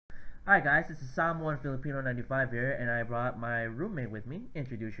Hi guys, this is Samuel Filipino 95 here, and I brought my roommate with me.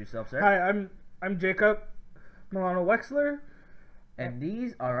 Introduce yourself, sir. Hi, I'm Jacob Milano Wexler. And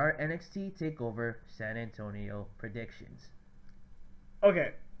these are our NXT Takeover San Antonio predictions.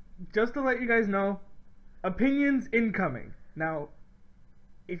 Okay, just to let you guys know, opinions incoming. Now,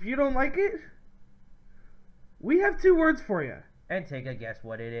 if you don't like it, we have 2 words for you. And take a guess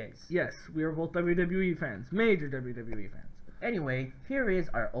what it is. Yes, we are both WWE fans, major WWE fans. Anyway, here is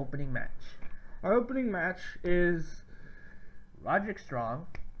our opening match. Our opening match is Roderick Strong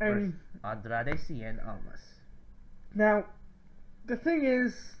and versus Andrade Cien Almas. Now, the thing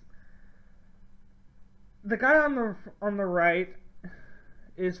is, the guy on the right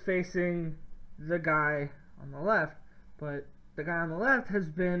is facing the guy on the left, but the guy on the left has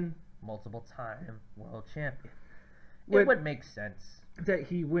been multiple time world champion. It would make sense that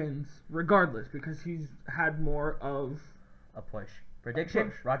he wins regardless because he's had more of a push.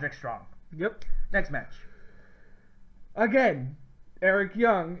 Prediction: Roderick Strong. Yep. Next match. Again, Eric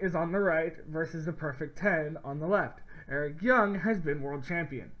Young is on the right versus the Perfect 10 on the left. Eric Young has been world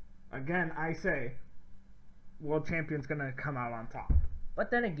champion. Again, I say, world champion's gonna come out on top. But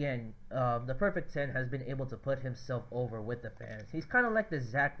then again, the Perfect 10 has been able to put himself over with the fans. He's kind of like the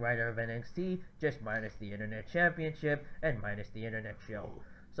Zack Ryder of NXT, just minus the Internet Championship and minus the Internet show.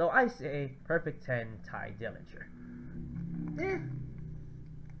 So I say Perfect 10 Ty Dillinger.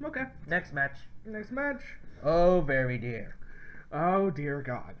 Okay. Next match. Next match. Oh, very dear. Oh, dear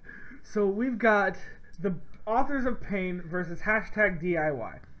God. So we've got the Authors of Pain versus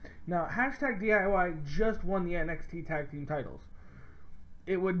 #DIY. Now, #DIY just won the NXT Tag Team titles.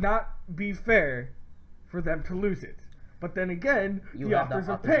 It would not be fair for them to lose it. But then again, the Authors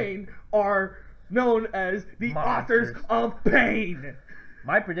of Pain are known as the Authors of Pain.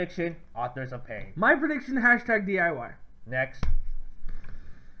 My prediction, Authors of Pain. My prediction, #DIY. Next.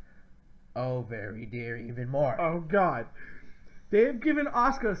 Oh, very dear, even more. Oh, God. They've given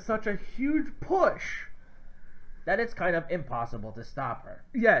Asuka such a huge push that it's kind of impossible to stop her.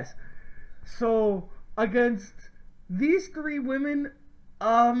 Yes. So, against these 3 women,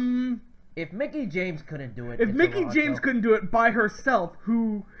 if Mickie James couldn't do it, if Mickie James couldn't do it by herself,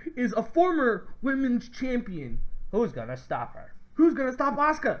 who is a former women's champion, who's gonna stop her? Who's gonna stop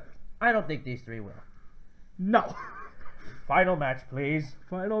Asuka? I don't think these 3 will. No. Final match, please.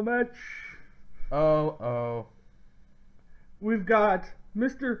 Final match. Oh. We've got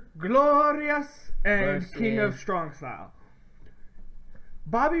Mr. Glorious and versus King of Strong Style.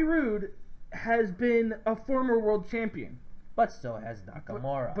 Bobby Roode has been a former world champion. But so has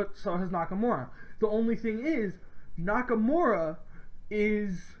Nakamura. But so has Nakamura. The only thing is, Nakamura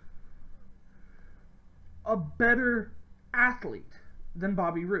is a better athlete than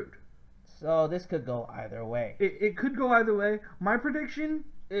Bobby Roode. So this could go either way. It could go either way. My prediction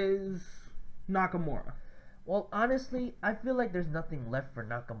is Nakamura. Well, honestly, I feel like there's nothing left for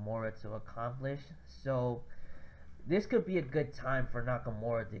Nakamura to accomplish. So this could be a good time for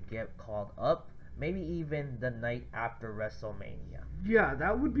Nakamura to get called up. Maybe even the night after WrestleMania. Yeah,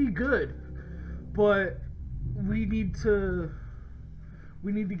 that would be good. But we need to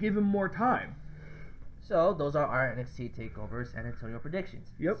give him more time. So those are our NXT Takeover San Antonio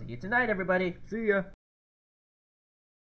predictions. Yep. See you tonight, everybody. See ya.